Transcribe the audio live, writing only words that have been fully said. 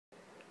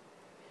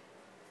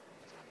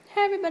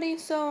Hi everybody,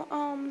 so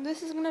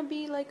this is gonna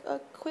be like a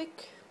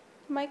quick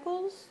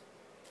Michaels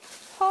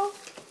haul.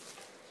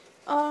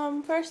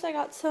 First I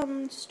got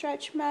some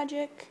Stretch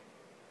Magic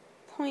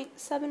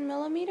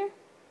 0.7mm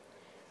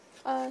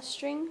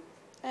string,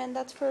 and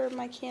that's for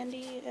my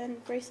candy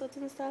and bracelets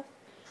and stuff.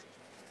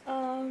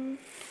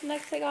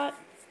 Next I got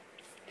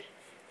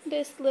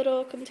this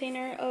little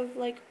container of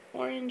like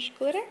orange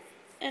glitter,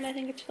 and I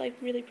think it's like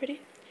really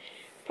pretty.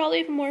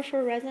 Probably more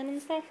for resin and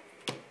stuff.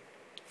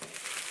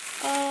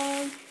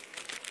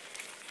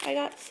 I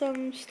got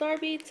some star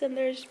beads, and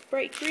there's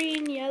bright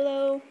green,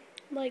 yellow,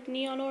 like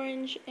neon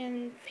orange,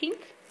 and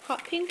pink,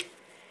 hot pink.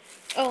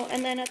 Oh,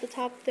 and then at the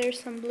top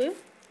there's some blue,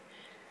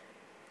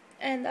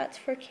 and that's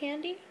for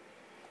candy.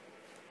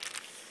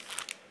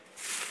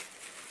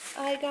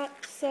 I got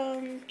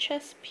some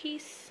chess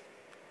piece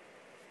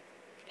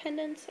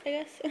pendants, I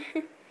guess,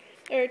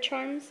 or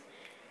charms.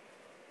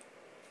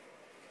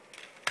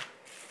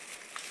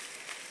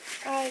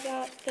 I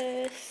got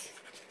this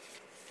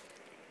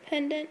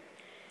pendant,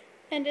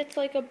 and it's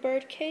like a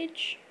bird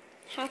cage,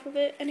 half of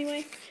it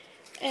anyway,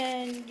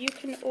 and you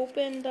can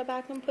open the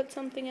back and put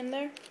something in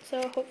there,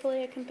 so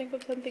hopefully I can think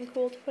of something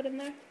cool to put in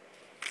there.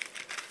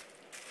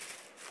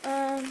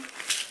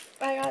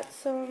 I got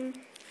some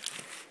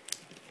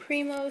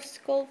Primo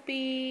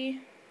Sculpey,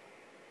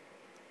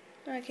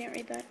 I can't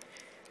read that,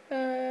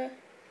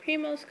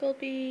 Primo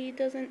Sculpey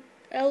doesn't,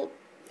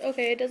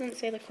 okay, it doesn't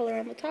say the color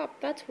on the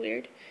top, that's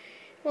weird.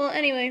 Well,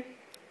 anyway,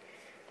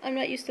 I'm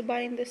not used to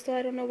buying this, so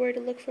I don't know where to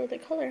look for the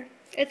color.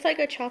 It's like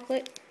a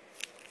chocolate.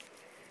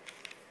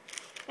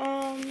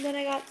 Then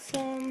I got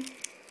some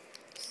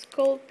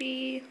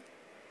Sculpey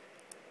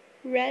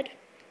Red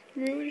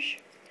Rouge,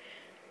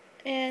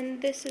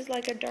 and this is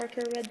like a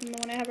darker red than the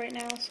one I have right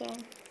now, so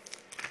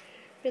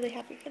really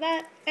happy for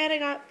that. And I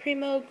got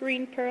Primo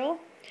Green Pearl,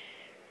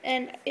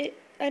 and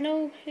I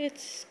know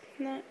it's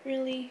not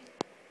really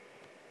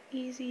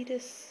easy to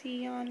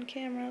see on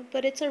camera,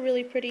 but it's a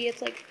really pretty,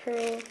 it's like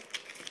pearl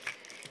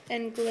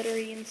and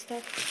glittery and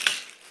stuff.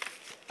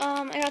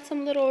 I got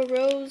some little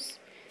rose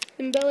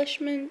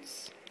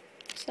embellishments,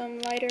 some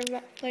lighter,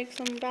 like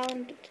some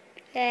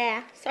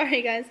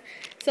sorry guys,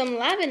 some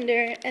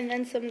lavender, and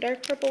then some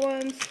dark purple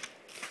ones.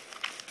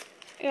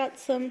 I got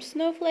some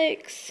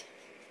snowflakes.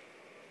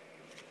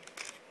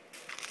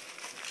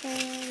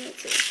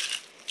 Let's see.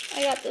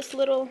 I got this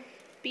little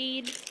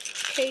bead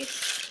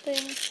case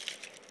thing,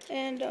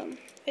 and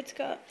it's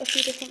got a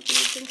few different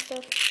beads and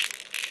stuff.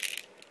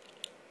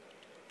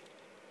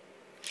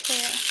 So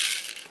yeah.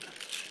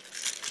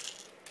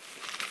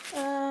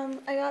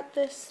 I got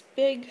this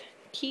big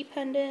key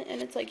pendant,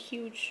 and it's like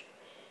huge.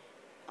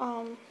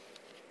 And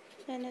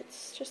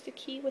it's just a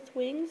key with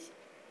wings.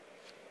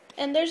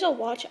 And there's a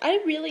watch.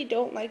 I really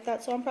don't like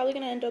that, so I'm probably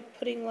gonna end up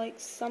putting like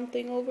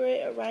something over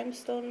it, a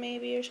rhinestone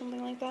maybe, or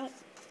something like that.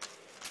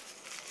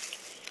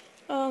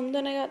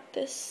 Then I got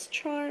this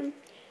charm,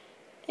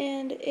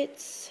 and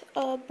it's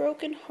a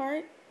broken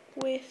heart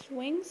with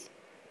wings.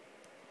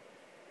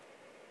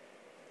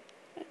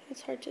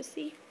 It's hard to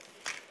see.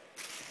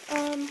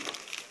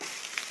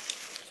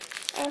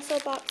 I also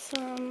bought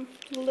some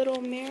little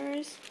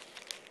mirrors.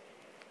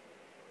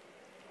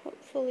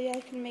 Hopefully I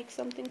can make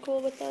something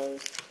cool with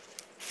those.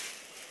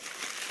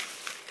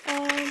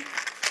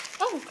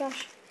 Oh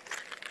gosh.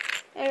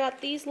 I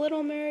got these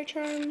little mirror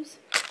charms,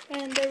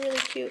 and they're really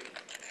cute.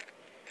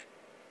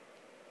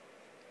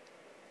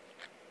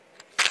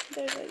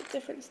 There's like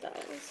different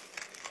styles.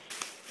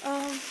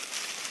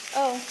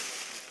 Oh,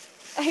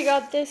 I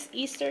got this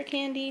Easter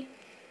candy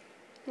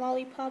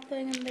lollipop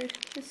thing, and there's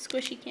this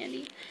squishy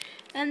candy.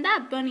 And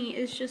that bunny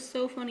is just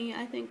so funny.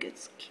 I think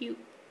it's cute.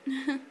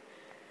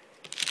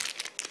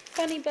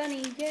 Funny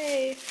bunny,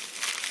 yay.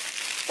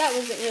 That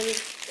wasn't really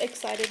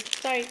excited,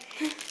 sorry.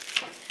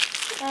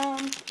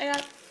 I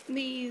got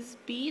these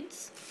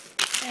beads,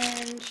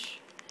 and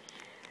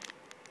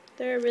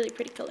they're a really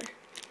pretty color.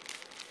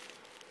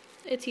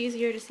 It's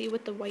easier to see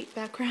with the white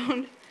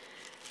background.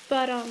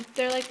 But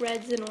they're like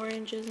reds and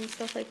oranges and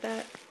stuff like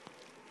that.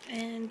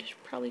 And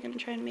probably gonna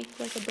try and make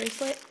like a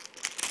bracelet.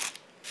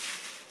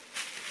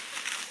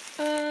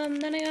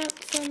 Then I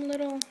got some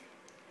little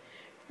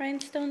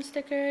rhinestone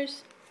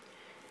stickers.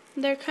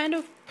 They're kind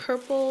of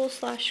purple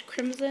 /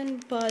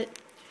 crimson, but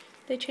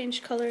they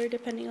change color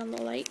depending on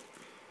the light.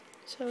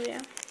 So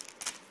yeah.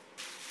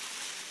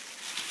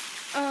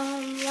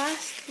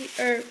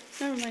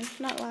 Never mind,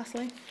 not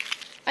lastly.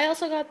 I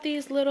also got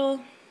these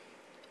little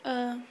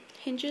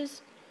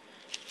hinges,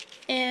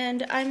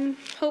 and I'm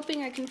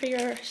hoping I can figure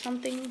out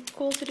something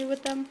cool to do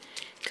with them,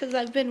 because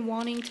I've been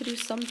wanting to do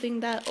something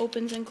that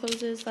opens and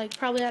closes, like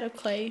probably out of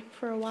clay,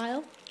 for a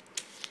while.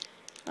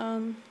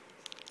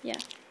 Yeah.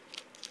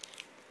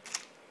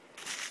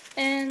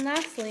 And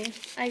lastly,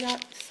 I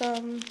got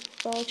some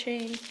ball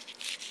chain,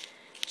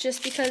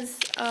 just because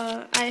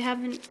I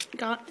haven't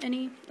got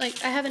any,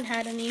 like I haven't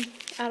had any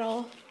at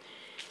all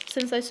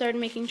since I started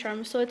making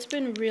charms, so it's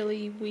been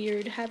really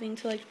weird having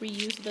to like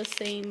reuse the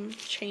same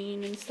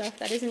chain and stuff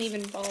that isn't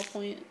even ball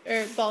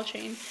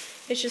chain.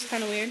 It's just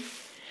kind of weird.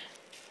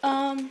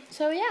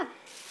 So yeah,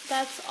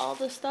 that's all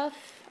the stuff.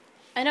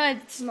 I know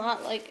it's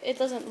not like, it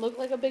doesn't look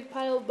like a big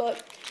pile,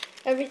 but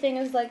everything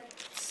is like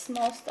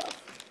small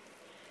stuff.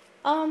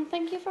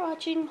 Thank you for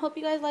watching. Hope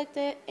you guys liked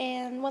it.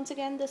 And once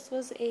again, this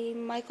was a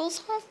Michael's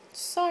haul.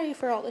 Sorry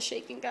for all the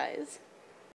shaking, guys.